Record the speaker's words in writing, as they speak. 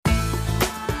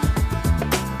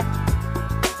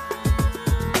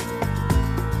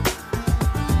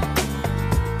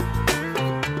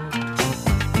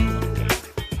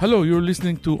Hello, you're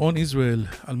listening to On Israel,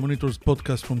 Al Monitor's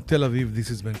podcast from Tel Aviv. This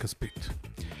is Ben Caspit.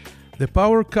 The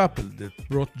power couple that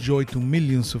brought joy to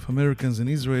millions of Americans and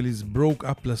Israelis broke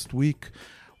up last week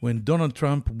when Donald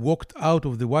Trump walked out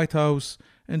of the White House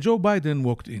and Joe Biden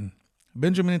walked in.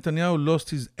 Benjamin Netanyahu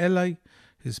lost his ally,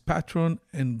 his patron,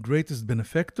 and greatest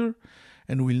benefactor,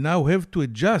 and will now have to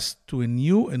adjust to a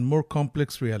new and more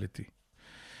complex reality.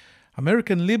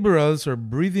 American liberals are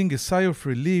breathing a sigh of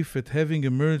relief at having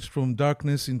emerged from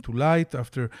darkness into light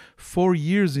after 4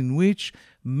 years in which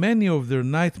many of their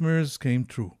nightmares came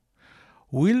true.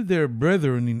 Will their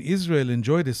brethren in Israel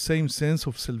enjoy the same sense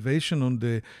of salvation on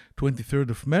the 23rd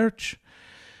of March?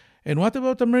 And what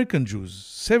about American Jews?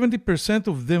 70%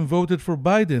 of them voted for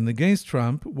Biden against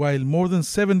Trump, while more than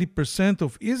 70%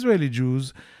 of Israeli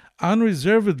Jews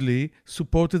unreservedly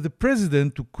supported the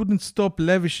president who couldn't stop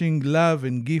lavishing love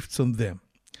and gifts on them.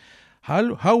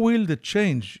 How will the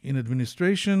change in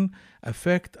administration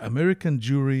affect American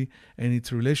Jewry and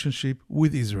its relationship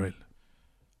with Israel?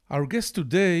 Our guest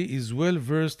today is well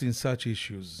versed in such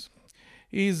issues.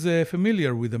 He is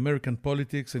familiar with American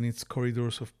politics and its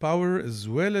corridors of power, as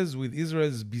well as with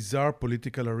Israel's bizarre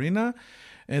political arena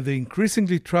and the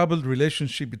increasingly troubled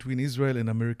relationship between Israel and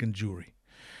American Jewry.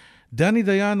 Dani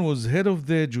Dayan was head of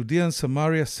the Judea and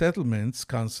Samaria Settlements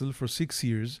Council for 6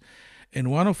 years and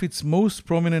one of its most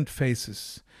prominent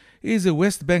faces. He is a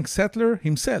West Bank settler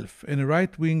himself and a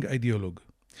right-wing ideologue.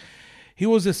 He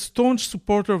was a staunch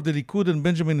supporter of the Likud and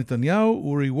Benjamin Netanyahu,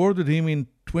 who rewarded him in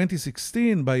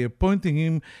 2016 by appointing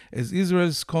him as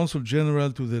Israel's consul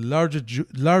general to the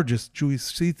largest Jewish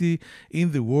city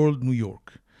in the world, New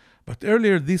York. But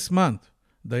earlier this month,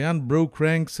 Dayan broke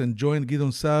ranks and joined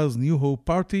Gideon Sa'ar's New Hope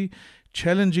party,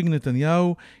 challenging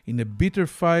Netanyahu in a bitter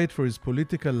fight for his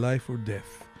political life or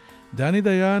death. Dani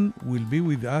Dayan will be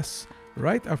with us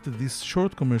right after this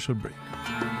short commercial break.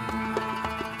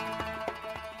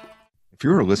 If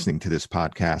you're listening to this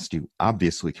podcast, you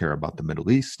obviously care about the Middle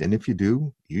East, and if you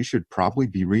do, you should probably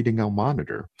be reading Al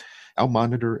Monitor. Al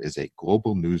Monitor is a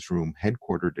global newsroom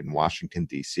headquartered in Washington,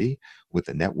 D.C., with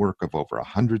a network of over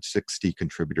 160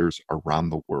 contributors around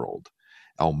the world.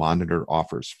 Al Monitor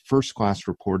offers first-class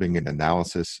reporting and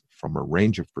analysis from a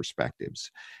range of perspectives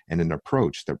and an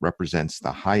approach that represents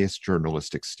the highest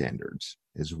journalistic standards,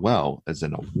 as well as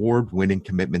an award-winning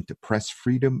commitment to press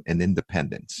freedom and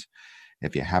independence.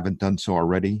 If you haven't done so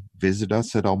already, visit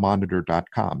us at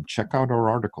almonitor.com, check out our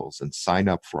articles, and sign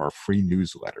up for our free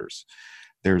newsletters.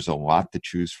 There's a lot to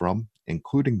choose from,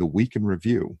 including the Week in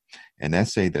Review, an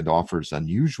essay that offers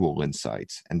unusual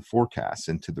insights and forecasts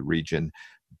into the region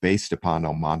based upon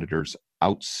Al Monitor's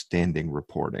outstanding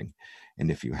reporting.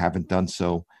 And if you haven't done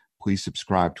so, please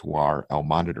subscribe to our Al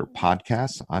Monitor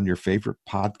podcast on your favorite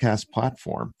podcast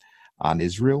platform, On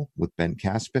Israel with Ben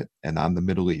Caspit, and On the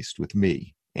Middle East with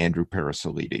me, Andrew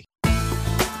Parasolidi.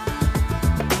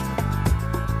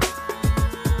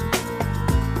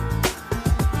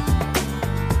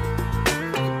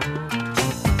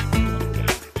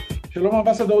 Shalom,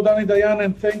 Ambassador Dani Dayan,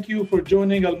 and thank you for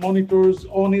joining Al Monitor's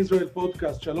On Israel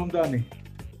podcast. Shalom, Dani.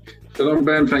 Shalom,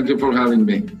 Ben. Thank you for having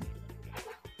me.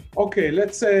 Okay,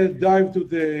 let's dive to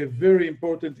the very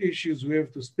important issues we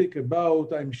have to speak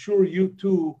about. I'm sure you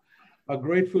too are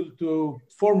grateful to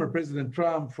former President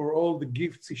Trump for all the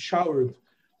gifts he showered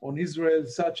on Israel,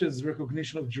 such as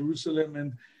recognition of Jerusalem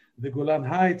and the Golan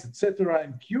Heights, etc.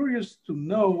 I'm curious to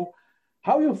know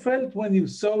how you felt when you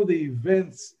saw the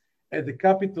events at the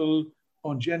Capitol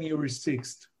on January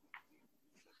 6th.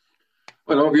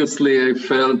 Well, obviously, I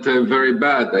felt very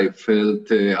bad. I felt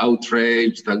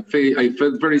outraged. I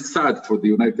felt very sad for the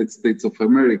United States of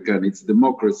America and its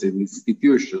democracy and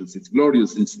institutions, its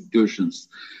glorious institutions.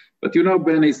 But you know,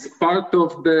 Ben, it's part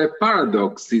of the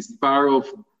paradox. It's part of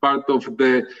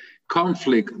the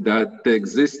conflict that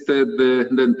existed the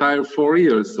entire 4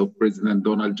 years of President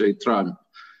Donald J. Trump.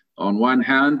 On one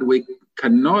hand, we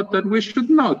cannot and we should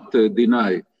not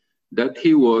deny that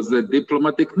he was a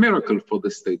diplomatic miracle for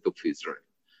the state of Israel.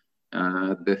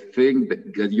 The thing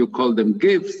that you call them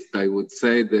gifts, I would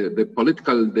say the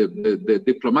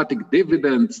diplomatic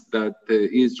dividends that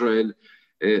Israel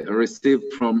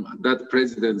received from that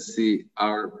presidency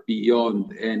are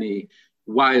beyond any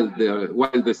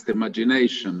wildest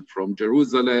imagination, from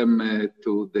Jerusalem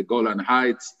to the Golan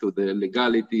Heights, to the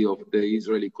legality of the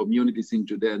Israeli communities in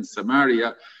Judea and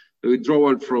Samaria, the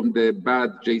withdrawal from the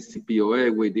bad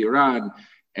JCPOA with Iran,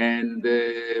 and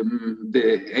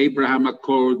the Abraham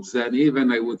Accords, and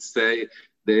even, I would say,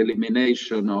 the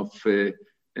elimination of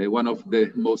one of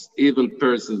the most evil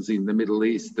persons in the Middle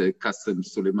East, Qasem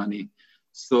Soleimani.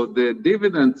 So the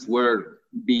dividends were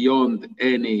beyond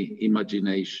any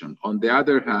imagination. On the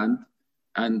other hand,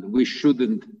 and we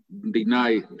shouldn't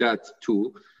deny that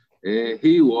too.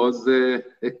 He was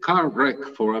a car wreck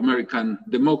for American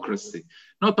democracy,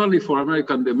 not only for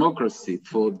American democracy,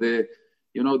 for the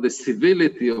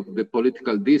civility of the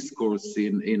political discourse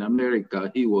in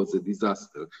America. He was a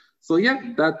disaster. So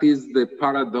yeah, that is the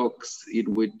paradox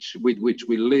with which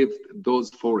we lived those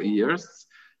 4 years.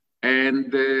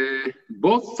 And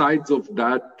both sides of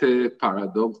that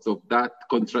paradox, of that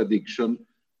contradiction,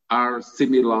 are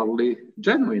similarly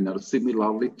genuine, are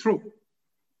similarly true.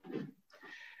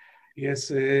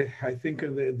 Yes, I think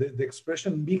the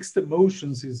expression mixed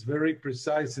emotions is very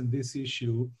precise in this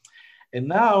issue. And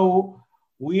now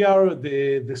we are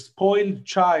the spoiled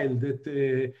child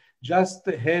that just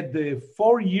had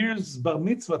 4 years bar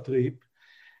mitzvah trip.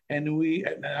 And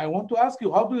I want to ask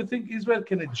you, how do you think Israel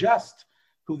can adjust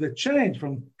to the change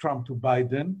from Trump to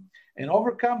Biden and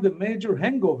overcome the major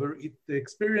hangover it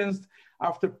experienced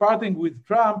after parting with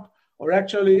Trump, or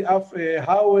actually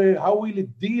how will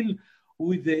it deal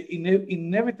with the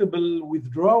inevitable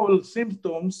withdrawal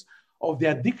symptoms of the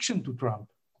addiction to Trump?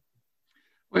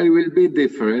 Well, it will be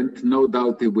different. No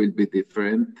doubt it will be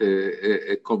different,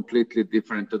 a completely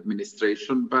different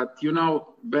administration. But,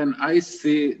 when I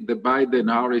see the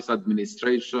Biden-Harris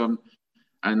administration,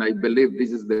 and I believe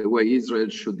this is the way Israel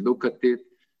should look at it,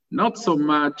 not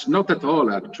at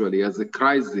all actually, as a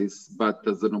crisis, but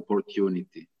as an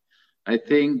opportunity. I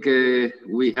think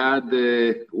we had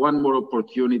one more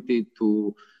opportunity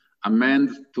to amend,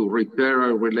 to repair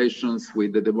our relations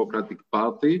with the Democratic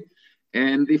Party.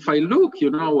 And if I look,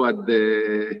 at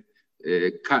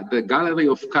the gallery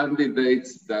of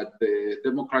candidates that the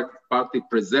Democratic Party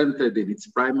presented in its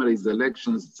primaries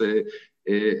elections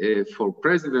for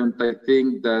president, I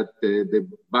think that the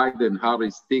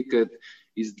Biden-Harris ticket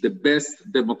is the best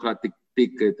Democratic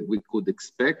ticket we could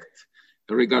expect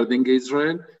regarding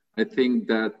Israel. I think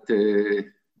that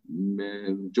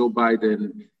Joe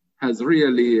Biden has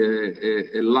really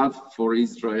a love for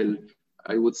Israel,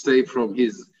 I would say, from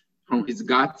his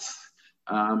guts.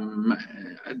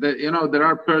 There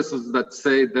are persons that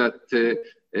say that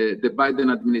the Biden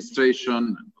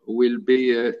administration will be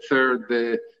a third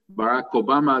Barack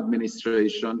Obama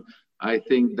administration. I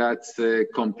think that's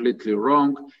completely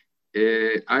wrong.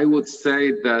 I would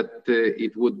say that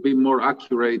it would be more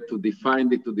accurate to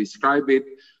define it, to describe it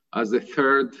as a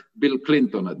third Bill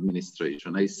Clinton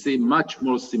administration. I see much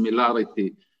more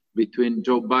similarity between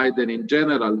Joe Biden in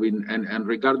general and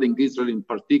regarding Israel in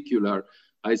particular.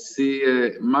 I see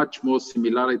much more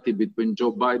similarity between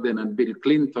Joe Biden and Bill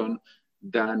Clinton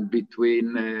than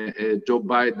between Joe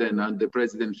Biden and the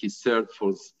president he served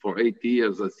for 8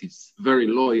 years as his very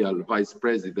loyal vice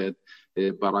president,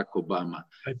 Barack Obama.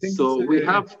 So we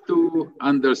have to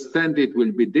understand it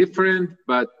will be different,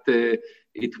 but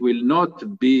it will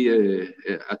not be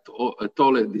at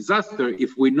all a disaster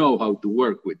if we know how to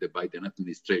work with the Biden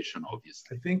administration,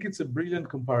 obviously. I think it's a brilliant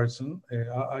comparison.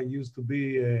 I used to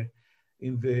be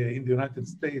in the United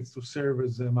States to serve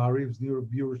as Ma'ariv's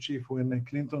bureau chief when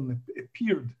Clinton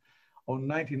appeared on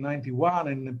 1991,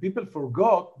 and people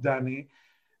forgot, Dani,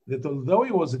 that although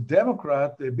he was a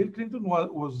Democrat, Bill Clinton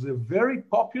was a very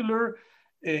popular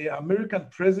American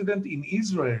president in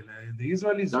Israel. The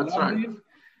Israelis loved him,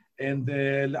 and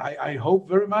I hope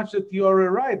very much that you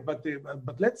are right. But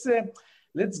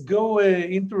let's go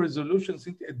into resolutions,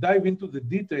 dive into the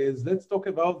details. Let's talk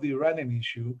about the Iranian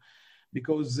issue,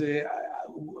 because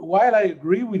while I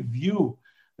agree with you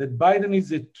that Biden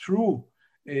is a true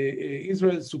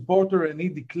Israel supporter and he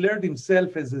declared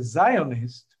himself as a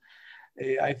Zionist,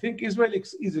 I think Israel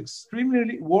is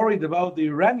extremely worried about the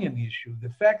Iranian issue.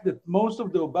 The fact that most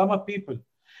of the Obama people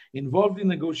involved in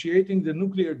negotiating the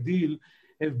nuclear deal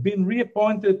have been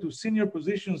reappointed to senior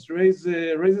positions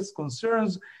raises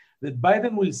concerns that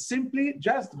Biden will simply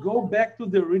just go back to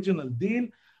the original deal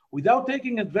without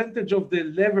taking advantage of the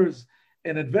levers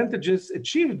and advantages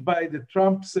achieved by the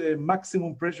Trump's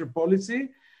maximum pressure policy.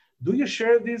 Do you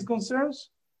share these concerns?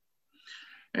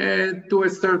 To a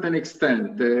certain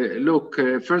extent. Look,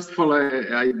 first of all,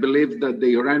 I believe that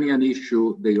the Iranian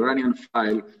issue, the Iranian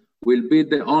file, will be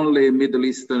the only Middle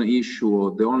Eastern issue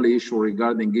or the only issue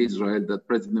regarding Israel that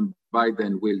President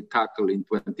Biden will tackle in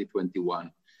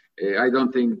 2021. I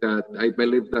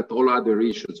believe that all other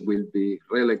issues will be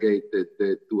relegated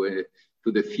to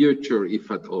the future,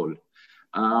 if at all.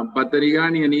 But the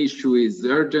Iranian issue is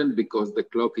urgent because the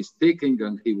clock is ticking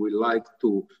and he would like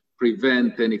to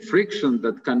prevent any friction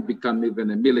that can become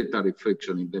even a military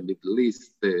friction in the Middle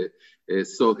East.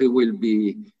 So he will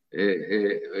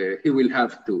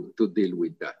have to deal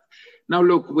with that. Now,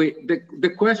 look,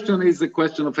 the question is a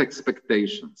question of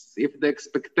expectations. If the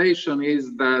expectation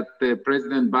is that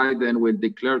President Biden will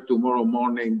declare tomorrow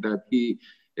morning that he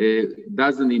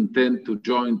doesn't intend to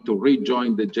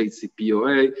rejoin the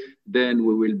JCPOA, then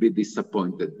we will be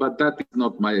disappointed. But that is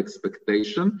not my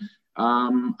expectation.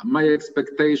 My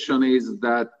expectation is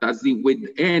that, as with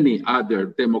any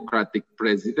other Democratic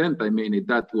president, I mean,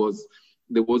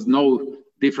 there was no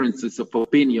differences of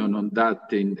opinion on that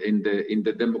in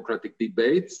the Democratic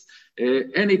debates.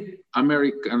 Any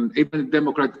American, even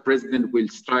Democratic president, will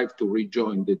strive to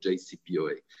rejoin the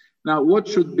JCPOA. Now, what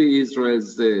should be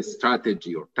Israel's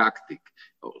strategy or tactic?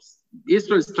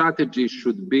 Israel's strategy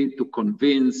should be to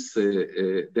convince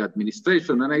the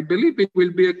administration, and I believe it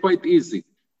will be a quite easy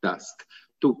task,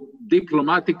 to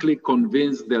diplomatically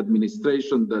convince the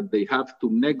administration that they have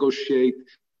to negotiate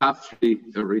toughly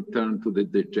a return to the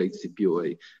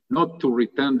JCPOA, not to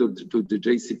return to the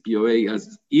JCPOA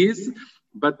as is,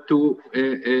 but to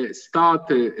start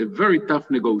a very tough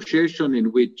negotiation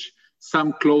in which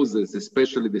some clauses,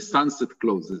 especially the sunset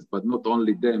clauses, but not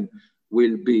only them,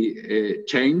 will be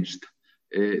changed.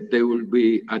 They will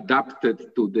be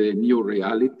adapted to the new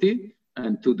reality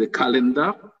and to the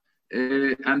calendar.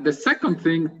 And the second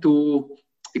thing, to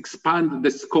expand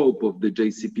the scope of the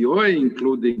JCPOA,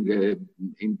 including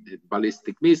in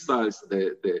ballistic missiles,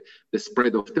 the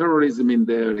spread of terrorism in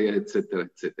the area, etc.,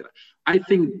 etc. I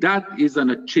think that is an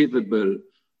achievable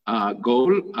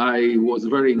goal. I was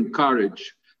very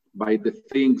encouraged by the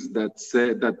things that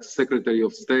Secretary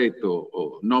of State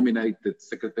or nominated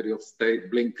Secretary of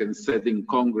State Blinken said in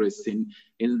Congress,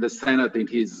 in the Senate, in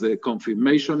his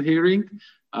confirmation hearing.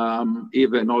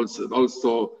 Even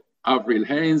also Avril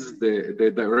Haines,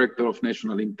 the Director of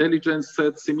National Intelligence,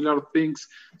 said similar things.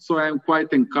 So I am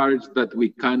quite encouraged that we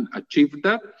can achieve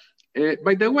that.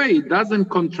 By the way, it doesn't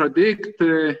contradict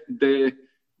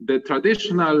the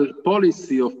traditional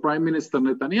policy of Prime Minister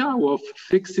Netanyahu of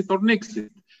fix it or nix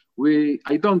it.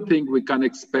 I don't think we can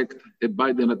expect a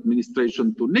Biden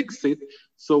administration to nix it,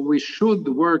 so we should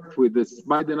work with this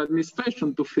Biden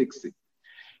administration to fix it.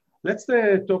 Let's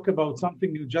talk about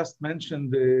something you just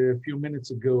mentioned a few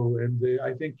minutes ago, and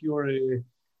I think you're a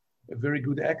very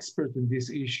good expert in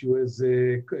this issue as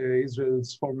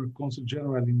Israel's former consul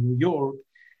general in New York.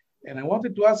 And I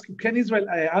wanted to ask you, can Israel,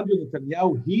 under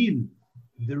Netanyahu, heal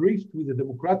the rift with the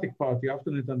Democratic Party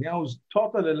after Netanyahu's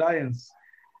total alliance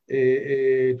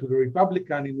to the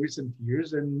Republican in recent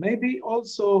years? And maybe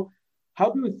also, how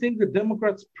do you think the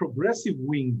Democrats' progressive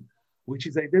wing, which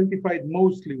is identified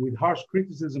mostly with harsh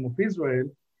criticism of Israel,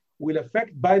 will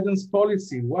affect Biden's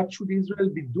policy? What should Israel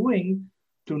be doing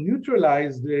to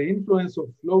neutralize the influence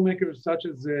of lawmakers such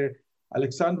as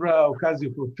Alexandra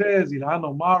Ocasio-Cortez, Ilhan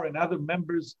Omar, and other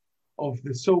members of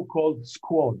the so-called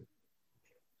squad?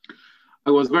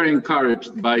 I was very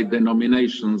encouraged by the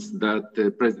nominations that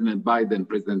President Biden,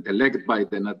 President-elect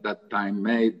Biden at that time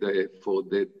made for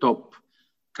the top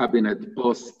cabinet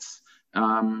posts.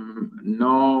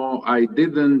 No, I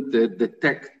didn't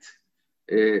detect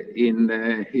in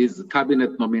his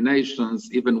cabinet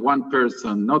nominations even one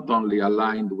person not only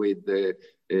aligned with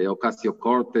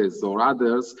Ocasio-Cortez or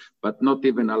others, but not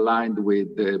even aligned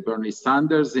with Bernie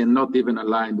Sanders and not even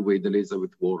aligned with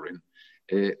Elizabeth Warren.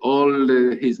 All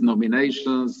his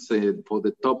nominations for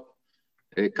the top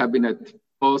cabinet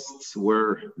posts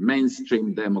were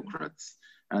mainstream Democrats.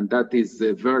 And that is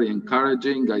very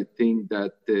encouraging. I think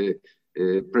that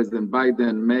President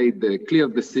Biden made a clear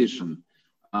decision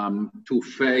to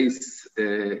face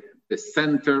the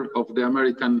center of the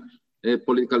American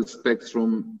political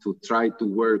spectrum, to try to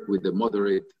work with the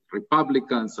moderate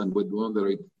Republicans and with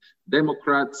moderate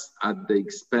Democrats at the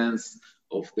expense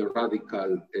of the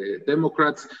radical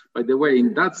Democrats. By the way,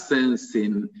 in that sense,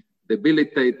 in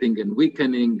debilitating and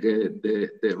weakening the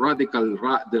radical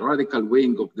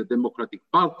wing of the Democratic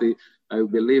Party, I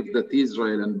believe that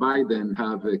Israel and Biden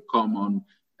have a common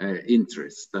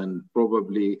interest, and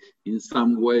probably in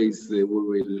some ways we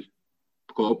will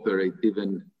cooperate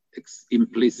even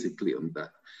implicitly on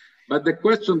that. But the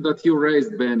question that you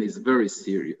raised, Ben, is very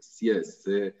serious. Yes.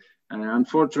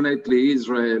 Unfortunately,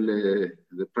 Israel,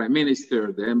 the Prime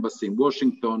Minister, the embassy in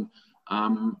Washington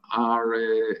are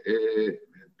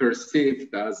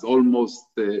perceived as almost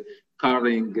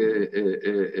carrying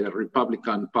a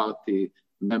Republican Party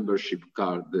membership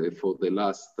card for the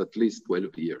last at least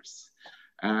 12 years.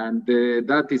 And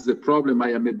that is a problem.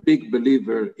 I am a big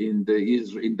believer in the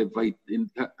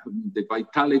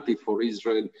vitality for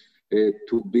Israel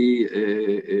to be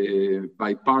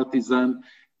bipartisan.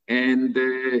 And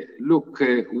look,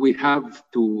 we have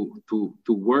to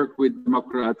work with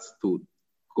Democrats to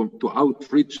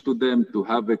outreach to them, to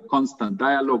have a constant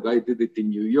dialogue. I did it in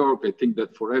New York. I think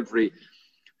that for every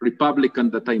Republican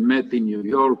that I met in New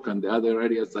York and the other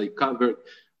areas I covered,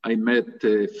 I met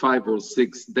 5 or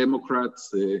 6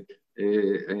 Democrats.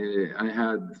 I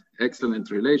had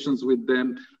excellent relations with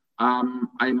them.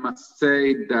 I must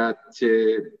say that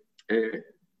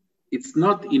it's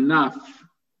not enough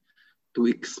to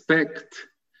expect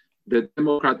the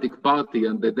Democratic Party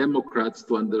and the Democrats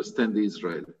to understand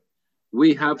Israel.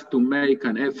 We have to make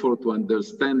an effort to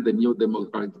understand the new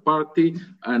Democratic Party,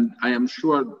 and I'm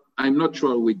not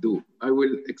sure we do. I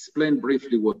will explain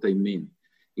briefly what I mean.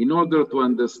 In order to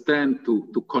understand,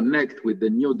 to connect with the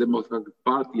new Democratic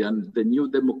Party and the new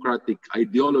democratic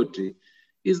ideology,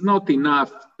 is not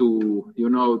enough to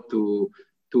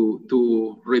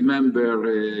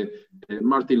remember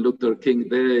Martin Luther King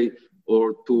Day,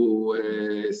 or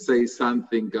to say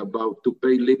something about, to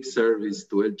pay lip service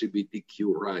to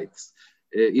LGBTQ rights.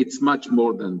 It's much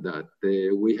more than that.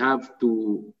 We have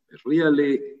to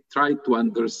really try to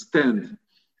understand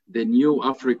the new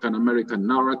African-American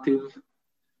narrative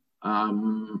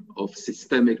of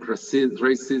systemic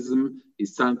racism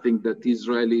is something that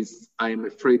Israelis, I'm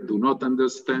afraid, do not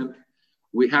understand.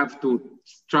 We have to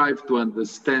strive to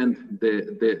understand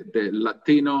the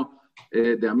Latino,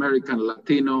 the American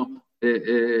Latino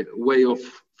way of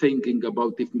thinking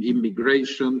about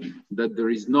immigration, that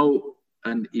there is no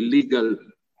an illegal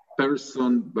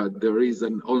person, but there is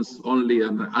only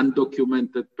an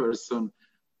undocumented person.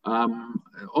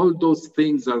 All those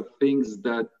things are things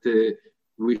that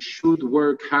we should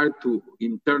work hard to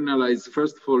internalize,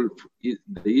 first of all,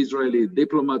 the Israeli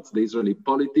diplomats, the Israeli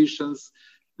politicians,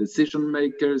 decision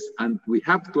makers, and we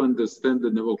have to understand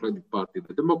the Democratic Party.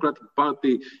 The Democratic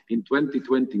Party in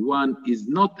 2021 is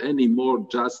not anymore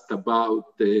just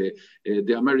about the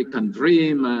American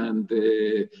dream and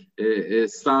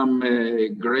some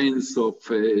grains of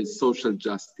social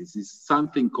justice. It's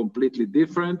something completely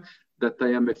different that I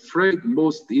am afraid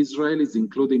most Israelis,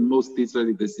 including most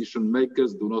Israeli decision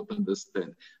makers, do not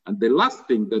understand. And the last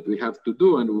thing that we have to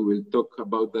do, and we will talk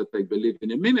about that, I believe, in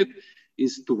a minute,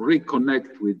 is to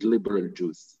reconnect with liberal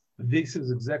Jews. This is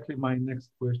exactly my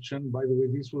next question. By the way,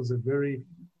 this was a very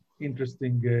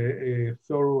interesting,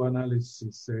 thorough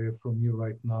analysis from you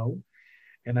right now.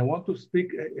 And I want to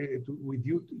speak with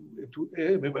you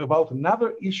about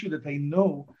another issue that I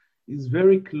know is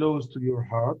very close to your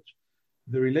heart,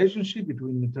 the relationship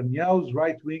between Netanyahu's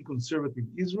right-wing conservative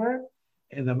Israel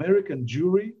and American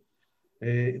Jewry.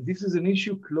 This is an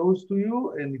issue close to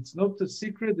you, and it's not a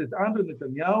secret that under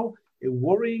Netanyahu, a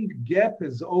worrying gap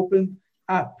has opened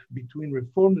up between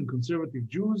Reformed and conservative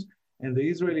Jews and the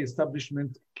Israeli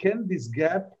establishment. Can this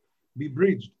gap be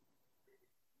bridged?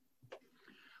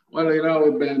 Well, you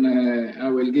know, Ben,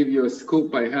 I will give you a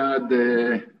scoop. I had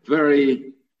a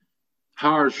very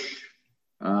harsh,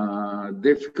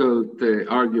 difficult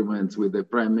arguments with the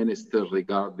Prime Minister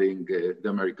regarding the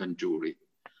American Jewry.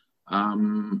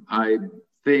 I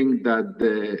think that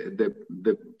the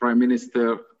Prime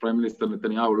Minister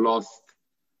Netanyahu lost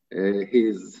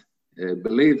his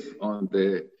belief on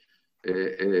the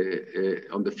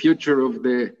future of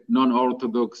the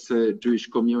non-Orthodox Jewish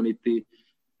community,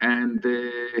 and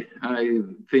I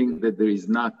think that there is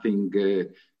nothing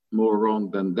more wrong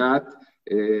than that.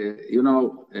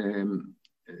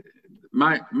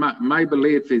 My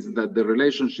belief is that the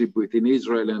relationship between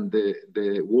Israel and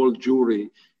the world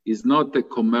Jewry is not a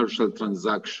commercial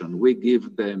transaction. We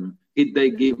give them, they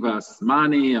give us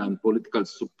money and political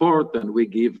support, and we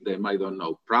give them, I don't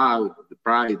know, pride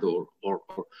or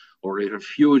a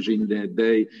refuge in the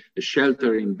day, a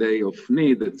shelter in day of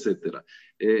need, etc.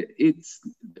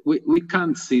 We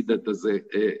can't see that as a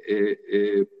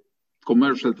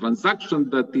commercial transaction,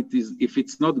 that it is, if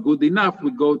it's not good enough,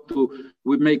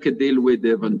 we make a deal with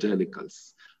the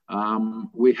evangelicals.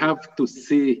 We have to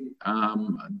see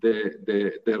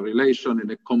the relation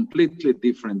in a completely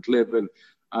different level.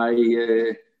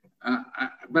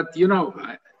 But you know,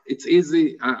 it's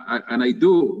easy, and I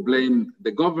do blame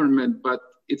the government, but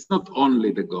it's not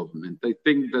only the government. I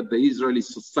think that the Israeli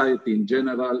society in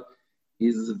general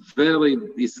is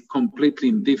completely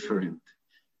indifferent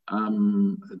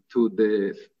to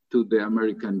the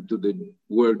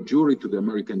world Jewry, to the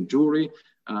American Jewry.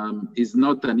 Is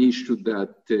not an issue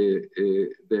that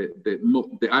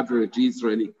the average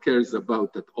Israeli cares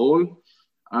about at all.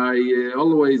 I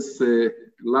always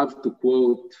love to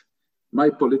quote my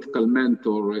political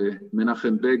mentor,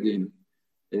 Menachem Begin,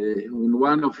 in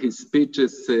one of his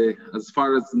speeches as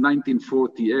far as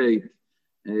 1948,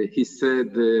 he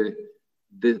said, the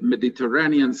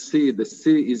Mediterranean Sea, the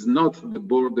sea is not the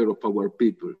border of our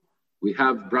people. We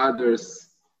have brothers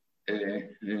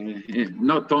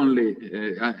not only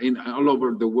all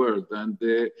over the world, and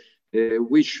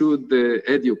we should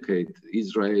educate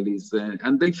Israelis,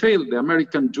 and they feel, the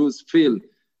American Jews feel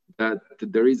that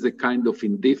there is a kind of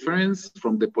indifference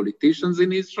from the politicians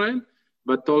in Israel,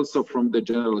 but also from the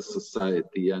general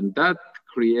society, and that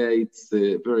creates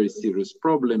a very serious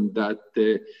problem that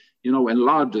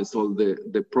enlarges all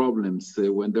the problems.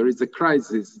 When there is a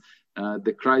crisis,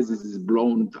 the crisis is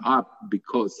blown up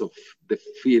because of the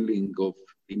feeling of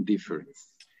indifference.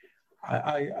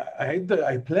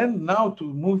 I plan now to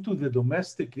move to the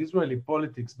domestic Israeli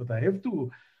politics, but I have to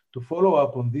follow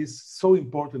up on this so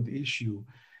important issue.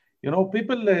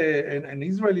 People and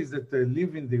Israelis that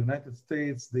live in the United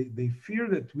States, they fear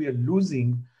that we are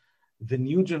losing the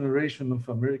new generation of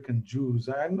American Jews.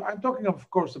 I'm talking, of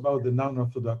course, about the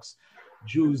non-Orthodox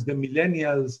Jews, the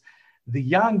millennials, the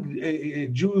young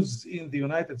Jews in the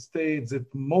United States, that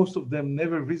most of them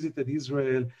never visited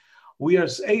Israel. We are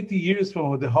 80 years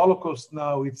from the Holocaust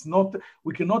now.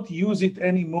 We cannot use it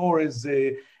anymore as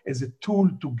a tool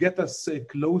to get us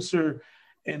closer.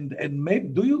 And maybe,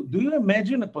 do you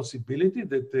imagine a possibility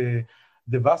that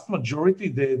the vast majority,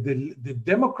 the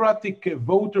Democratic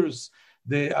voters,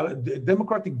 the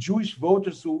Democratic Jewish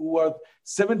voters who are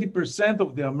 70%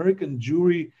 of the American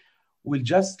Jewry, will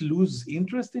just lose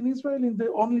interest in Israel, in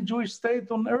the only Jewish state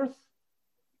on earth?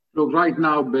 Look, right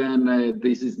now, Ben,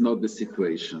 this is not the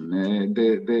situation.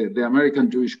 The American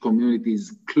Jewish community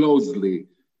is closely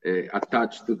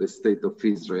attached to the state of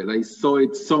Israel. I saw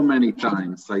it so many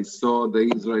times. I saw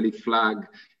the Israeli flag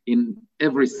in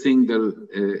every single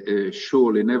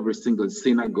shul, in every single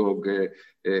synagogue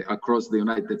across the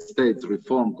United States,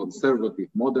 Reform, Conservative,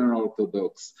 Modern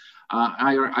Orthodox.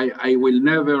 I will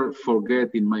never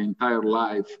forget in my entire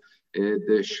life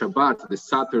the Shabbat, the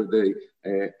Saturday,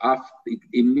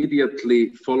 immediately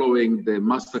following the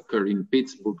massacre in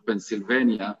Pittsburgh,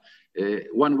 Pennsylvania.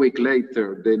 1 week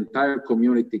later, the entire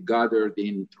community gathered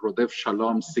in Rodef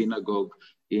Shalom Synagogue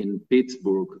in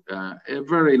Pittsburgh. A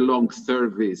very long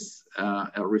service,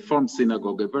 a Reform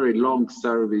synagogue, a very long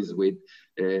service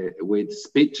with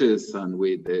speeches and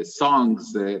with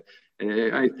songs.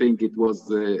 I think it was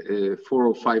 4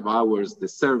 or 5 hours, the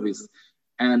service.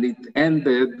 And it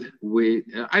ended with,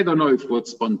 I don't know if it was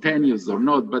spontaneous or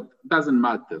not, but it doesn't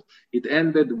matter. It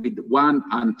ended with one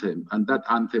anthem, and that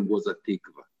anthem was a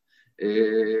tikva.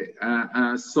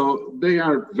 So they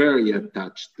are very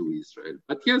attached to Israel.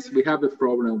 But yes, we have a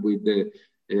problem with the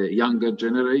younger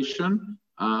generation.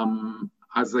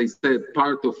 As I said,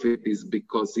 part of it is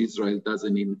because Israel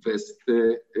doesn't invest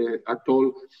at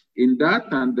all in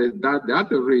that. And the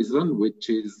other reason, which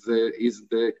is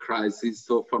the crisis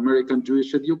of American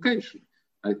Jewish education.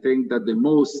 I think that the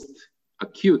most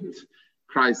acute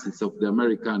crisis of the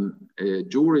American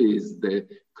Jewry is the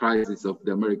crisis of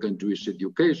the American Jewish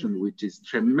education, which is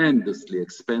tremendously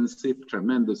expensive,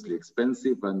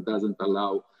 and doesn't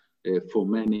allow for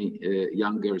many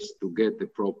youngers to get a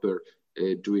proper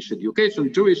Jewish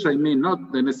education. Jewish, I mean,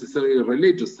 not the necessarily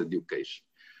religious education.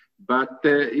 But,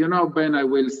 Ben, I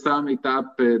will sum it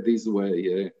up this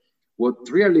way. What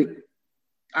really,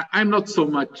 I'm not so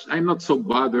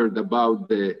bothered about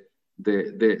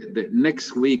the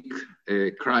next week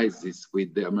crisis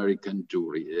with the American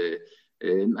Jewry.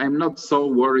 And I'm not so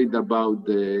worried about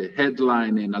the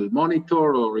headline in Al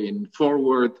Monitor or in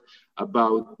Forward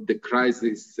about the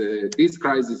crisis, this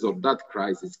crisis or that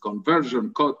crisis, conversion,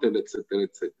 Kotel, etc.,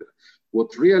 etc.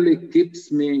 What really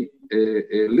keeps me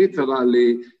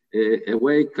literally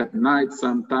awake at night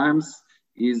sometimes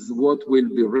is what will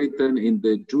be written in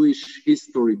the Jewish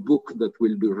history book that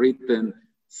will be written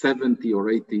 70 or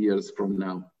 80 years from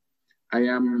now. I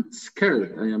am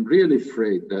scared, I am really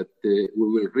afraid that we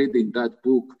will read in that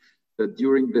book that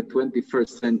during the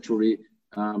 21st century,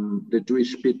 the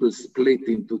Jewish people split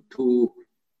into two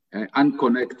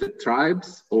unconnected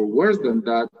tribes, or worse than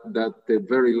that, that a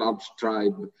very large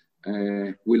tribe,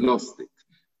 we lost it.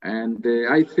 And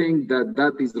I think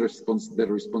that is the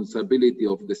responsibility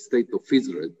of the state of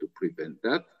Israel to prevent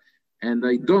that. And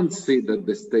I don't see that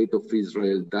the state of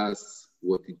Israel does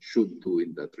what it should do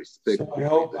in that respect.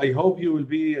 So I hope you will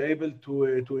be able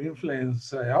to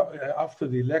influence after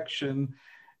the election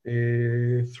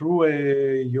through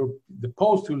the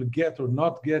post you'll get or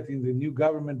not get in the new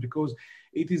government, because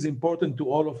it is important to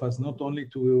all of us, not only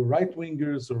to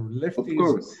right-wingers or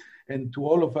lefties, and to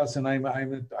all of us. And I'm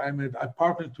a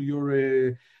partner to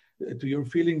your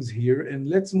feelings here. And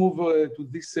let's move to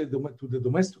this to the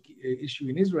domestic issue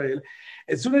in Israel.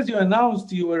 As soon as you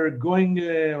announced you were going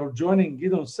or joining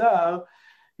Gideon Sa'ar,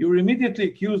 you were immediately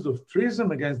accused of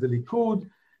treason against the Likud.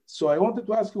 So I wanted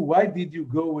to ask you, why did you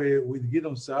go with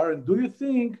Gideon Sa'ar? And do you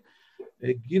think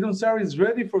Gideon Sa'ar is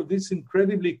ready for this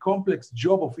incredibly complex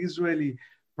job of Israeli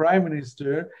prime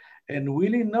minister? And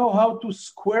will he know how to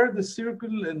square the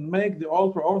circle and make the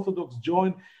ultra-Orthodox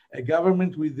join a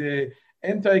government with the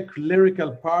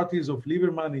anti-clerical parties of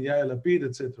Lieberman, Yair Lapid,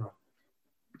 etc.?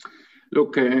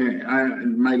 Look,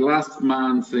 my last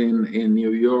month in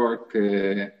New York,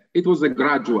 it was a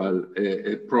gradual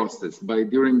process.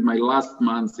 During my last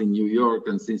months in New York,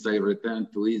 and since I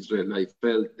returned to Israel, I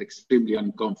felt extremely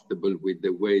uncomfortable with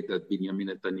the way that Benjamin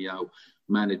Netanyahu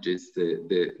manages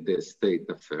the state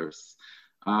affairs.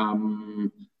 I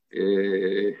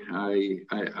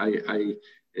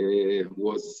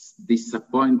was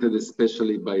disappointed,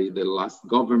 especially by the last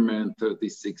government,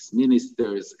 36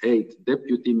 ministers, 8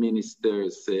 deputy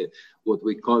ministers, what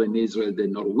we call in Israel the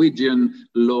Norwegian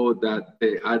law that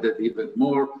added even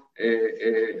more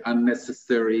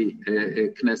unnecessary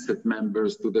Knesset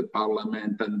members to the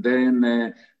parliament. And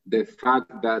then the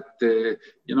fact that,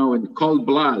 in cold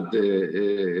blood,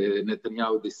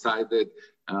 Netanyahu decided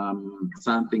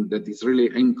something that is really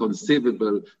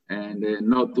inconceivable, and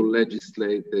not to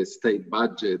legislate the state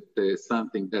budget,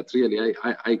 something that really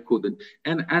I couldn't.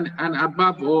 And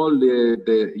above all,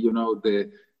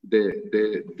 the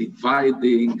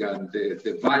dividing and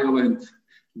the violent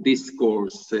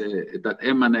discourse that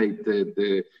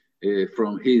emanated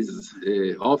from his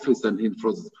office and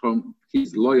from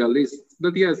his loyalists.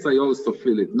 But yes, I also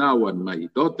feel it now, and my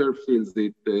daughter feels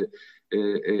it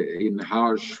in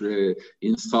harsh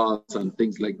insults and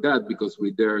things like that, because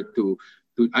we dare to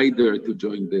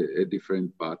join a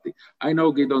different party. I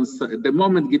know the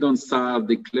moment Gideon Sa'ar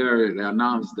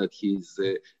announced that he's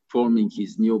forming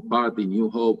his new party, New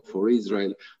Hope for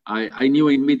Israel, I knew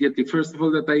immediately, first of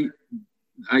all, that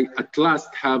I at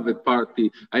last have a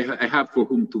party, I have for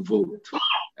whom to vote.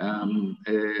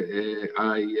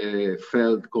 I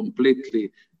felt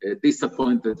completely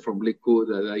disappointed from Likud,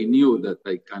 that I knew that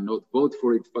I cannot vote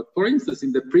for it. But for instance,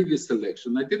 in the previous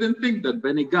election, I didn't think that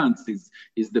Benny Gantz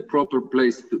is the proper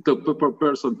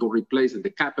person to replace it,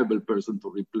 the capable person to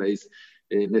replace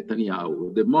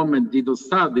Netanyahu. The moment Gideon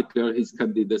Sa'ar declared his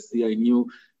candidacy, I knew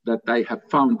that I have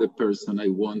found the person I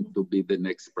want to be the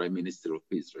next prime minister of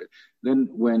Israel. Then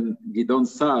when Gideon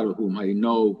Sa'ar, whom I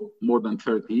know more than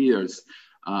 30 years,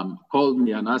 called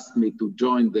me and asked me to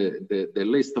join the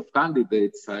list of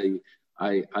candidates, I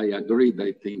agreed.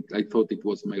 I thought it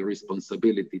was my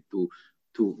responsibility to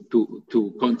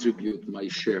contribute my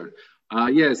share.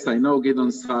 Yes, I know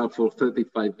Gideon Sa'ar for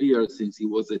 35 years, since he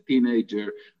was a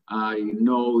teenager. I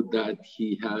know that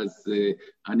he has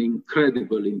an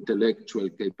incredible intellectual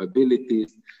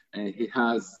capabilities. He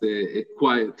has a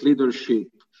quiet leadership.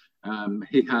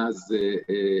 He has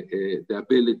the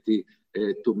ability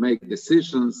to make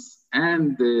decisions.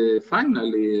 And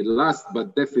finally, last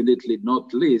but definitely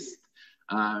not least,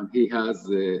 he has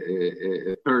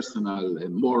a personal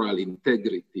and moral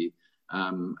integrity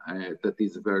that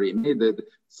is very needed.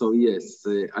 So yes,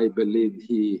 I believe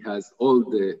he has all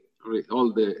the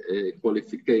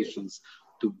qualifications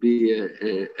to be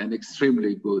an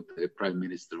extremely good Prime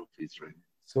Minister of Israel.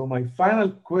 So my final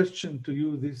question to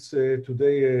you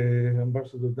today,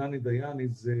 Ambassador Dani Dayan,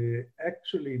 is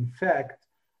actually, in fact,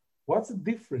 what's the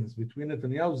difference between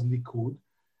Netanyahu's Likud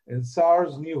and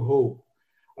Sa'ar's New Hope?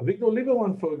 Avigdor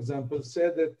Lieberman, for example,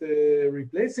 said that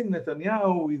replacing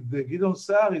Netanyahu with Gideon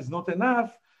Sa'ar is not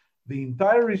enough. The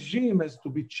entire regime has to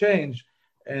be changed.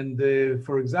 And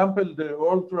for example, the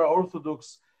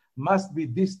ultra-Orthodox must be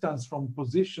distanced from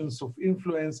positions of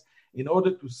influence in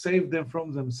order to save them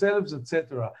from themselves,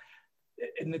 etc.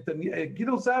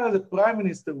 Gideon Sa'ar as a prime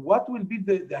minister, what will be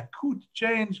the acute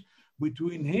change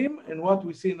between him and what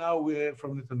we see now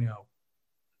from Netanyahu?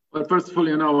 Well, first of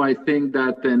all, I think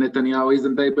that Netanyahu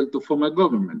isn't able to form a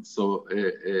government. So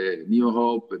New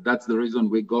Hope, that's the reason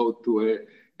we go to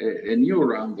a new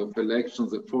round of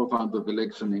elections, a fourth round of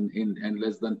election in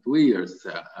less than 2 years.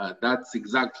 That's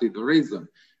exactly the reason.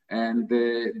 And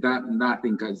that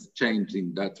nothing has changed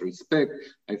in that respect.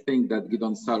 I think that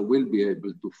Gideon Sa'ar will be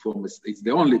able to form, it's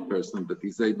the only person that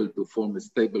is able to form a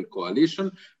stable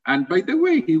coalition. And by the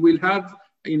way, he will have,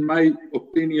 in my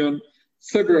opinion,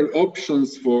 several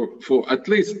options for at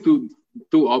least two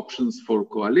options for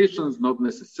coalitions, not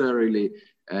necessarily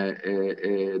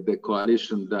the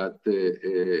coalition that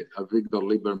Avigdor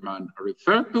Lieberman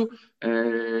referred to.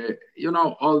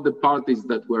 All the parties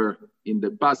that were in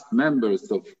the past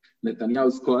members of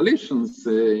Netanyahu's coalitions,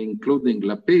 including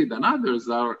Lapid and others,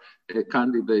 are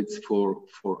candidates for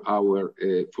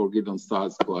Gideon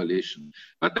Sa'ar's coalition.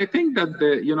 But I think that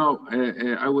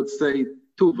I would say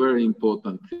two very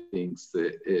important things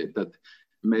that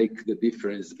make the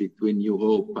difference between New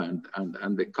Hope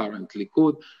and the current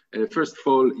Likud. First of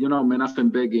all,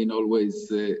 Menachem Begin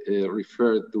always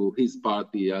referred to his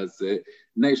party as a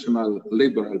National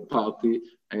Liberal Party.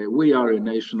 We are a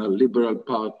National Liberal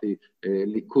Party.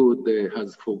 Likud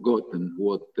has forgotten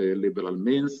what liberal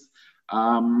means.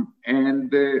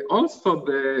 And also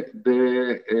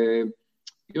the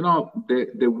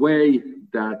way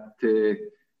that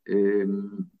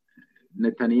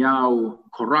Netanyahu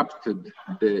corrupted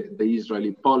the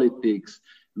Israeli politics,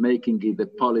 making it a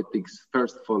politics,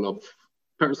 first of all, of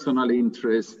personal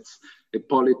interests, a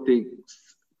politics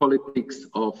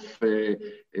of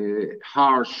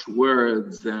harsh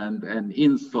words and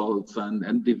insults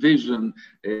and division.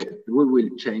 We will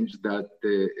change that.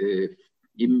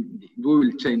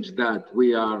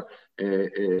 We are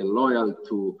loyal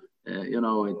to,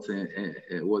 it's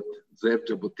what Zev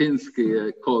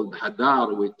Jabotinsky called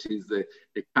Hadar, which is a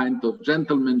kind of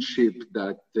gentlemanship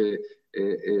that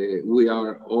we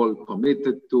are all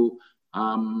committed to.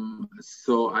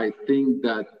 So I think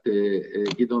that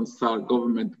Gideon Sa'ar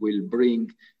government will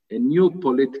bring a new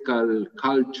political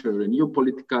culture,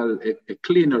 a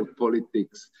cleaner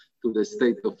politics to the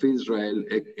state of Israel,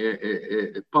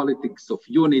 a politics of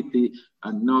unity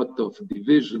and not of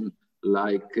division,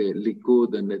 like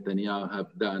Likud and Netanyahu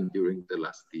have done during the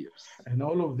last years. And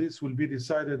all of this will be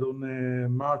decided on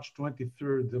March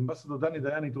 23rd. Ambassador Dani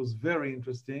Dayan, it was very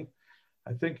interesting.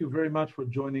 I thank you very much for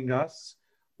joining us.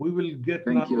 We will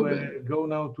go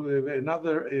now to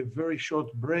another very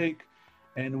short break,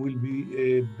 and we'll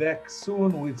be back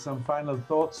soon with some final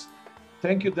thoughts.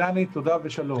 Thank you, Dani. Toda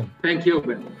v'shalom. Thank you,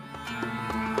 Ben.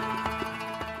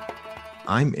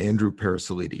 I'm Andrew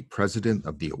Parasolidi, president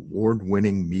of the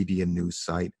award-winning media news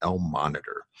site El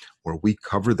Monitor, where we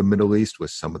cover the Middle East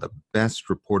with some of the best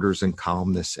reporters and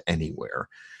columnists anywhere.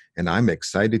 And I'm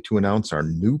excited to announce our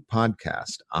new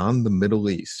podcast on the Middle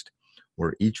East,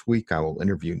 where each week I will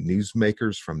interview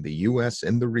newsmakers from the U.S.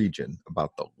 and the region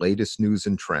about the latest news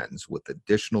and trends with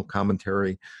additional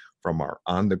commentary from our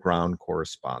on-the-ground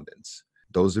correspondents.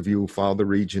 Those of you who follow the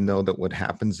region know that what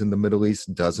happens in the Middle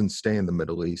East doesn't stay in the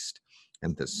Middle East.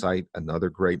 And to cite another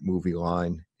great movie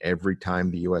line, every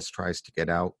time the U.S. tries to get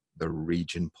out, the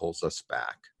region pulls us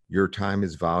back. Your time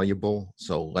is valuable,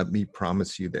 so let me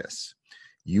promise you this.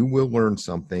 You will learn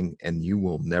something and you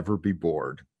will never be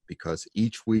bored, because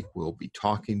each week we'll be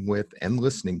talking with and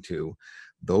listening to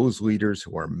those leaders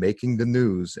who are making the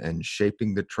news and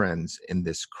shaping the trends in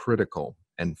this critical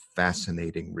and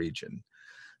fascinating region.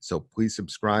 So please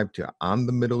subscribe to On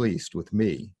the Middle East with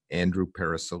me, Andrew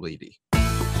Parasolidi.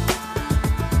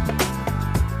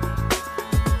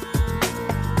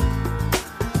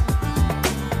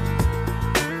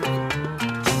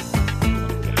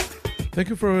 Thank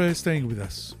you for staying with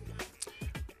us.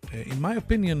 In my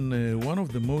opinion, one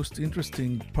of the most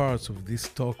interesting parts of this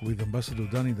talk with Ambassador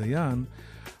Dani Dayan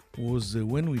was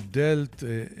when we dealt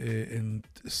and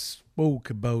spoke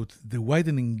about the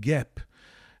widening gap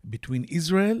between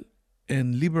Israel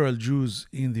and liberal Jews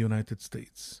in the United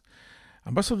States.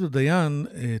 Ambassador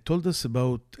Dayan told us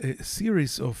about a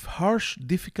series of harsh,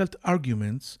 difficult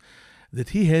arguments that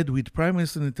he had with Prime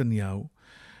Minister Netanyahu.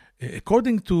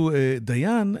 According to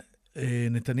Dayan,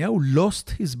 Netanyahu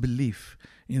lost his belief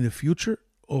in the future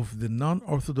of the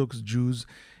non-Orthodox Jews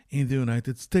in the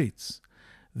United States.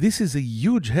 This is a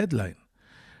huge headline.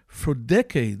 For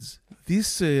decades,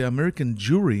 this American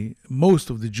Jewry, most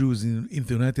of the Jews in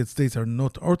the United States are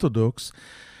not Orthodox,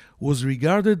 was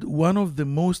regarded one of the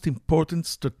most important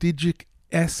strategic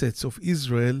assets of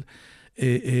Israel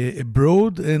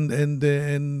abroad and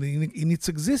in its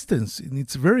existence, in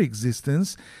its very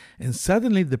existence, and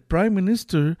suddenly the Prime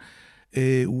Minister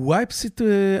wipes it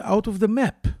out of the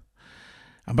map.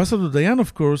 Ambassador Dayan,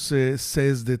 of course,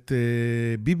 says that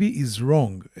Bibi is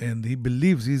wrong, and he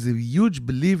believes he's a huge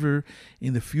believer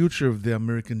in the future of the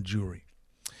American Jewry.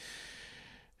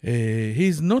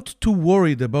 He's not too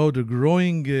worried about the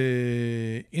growing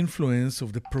influence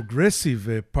of the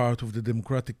progressive part of the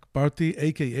Democratic Party,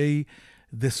 aka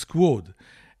the Squad.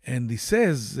 And he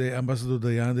says, Ambassador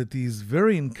Dayan, that he is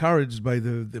very encouraged by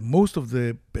the most of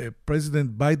the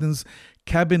President Biden's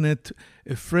cabinet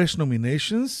fresh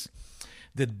nominations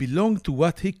that belong to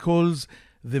what he calls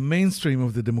the mainstream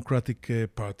of the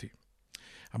Democratic Party.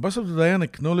 Ambassador Dayan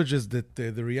acknowledges that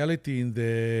the reality in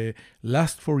the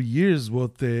last 4 years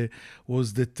was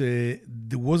that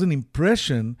there was an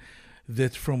impression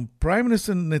that from Prime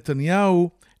Minister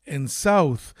Netanyahu and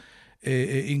South,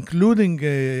 including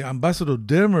Ambassador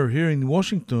Dermer here in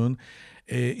Washington,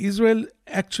 Israel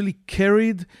actually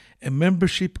carried a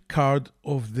membership card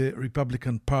of the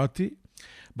Republican Party,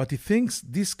 but he thinks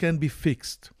this can be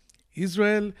fixed.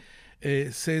 Israel,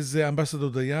 says Ambassador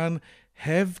Dayan,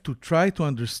 have to try to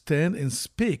understand and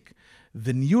speak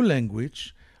the new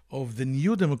language of the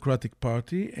new Democratic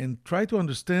Party and try to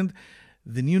understand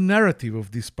the new narrative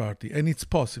of this party, and it's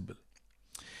possible.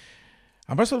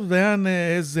 Ambassador Dayan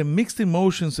has mixed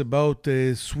emotions about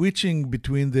switching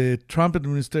between the Trump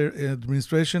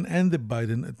administration and the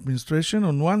Biden administration.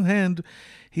 On one hand,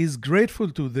 he's grateful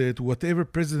to whatever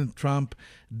President Trump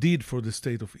did for the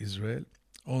state of Israel.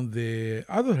 On the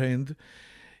other hand,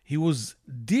 he was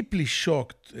deeply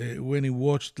shocked when he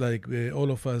watched, like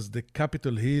all of us, the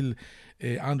Capitol Hill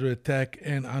under attack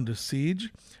and under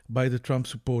siege by the Trump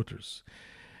supporters.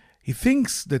 He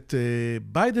thinks that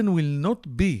Biden will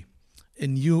not be a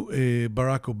new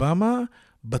Barack Obama,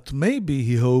 but maybe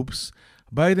he hopes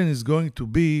Biden is going to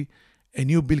be a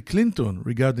new Bill Clinton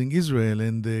regarding Israel.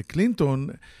 And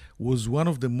Clinton was one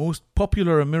of the most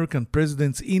popular American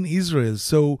presidents in Israel.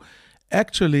 So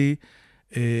actually,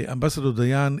 Ambassador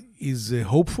Dayan is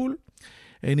hopeful.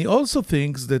 And he also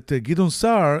thinks that Gideon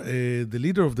Sa'ar, the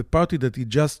leader of the party that he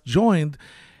just joined,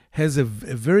 has a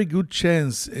very good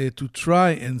chance to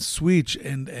try and switch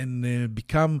and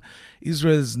become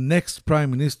Israel's next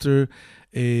prime minister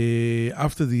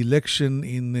after the election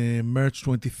in March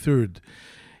 23rd.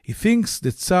 He thinks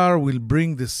that Sa'ar will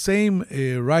bring the same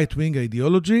right-wing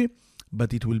ideology,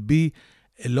 but it will be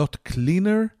a lot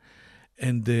cleaner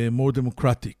and more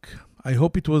democratic. I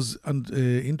hope it was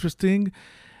interesting,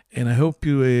 and I hope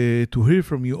to hear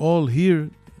from you all here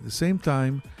at the same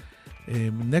time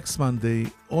next Monday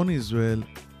on Israel,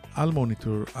 Al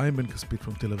Monitor. I'm Ben Caspit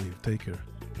from Tel Aviv. Take care.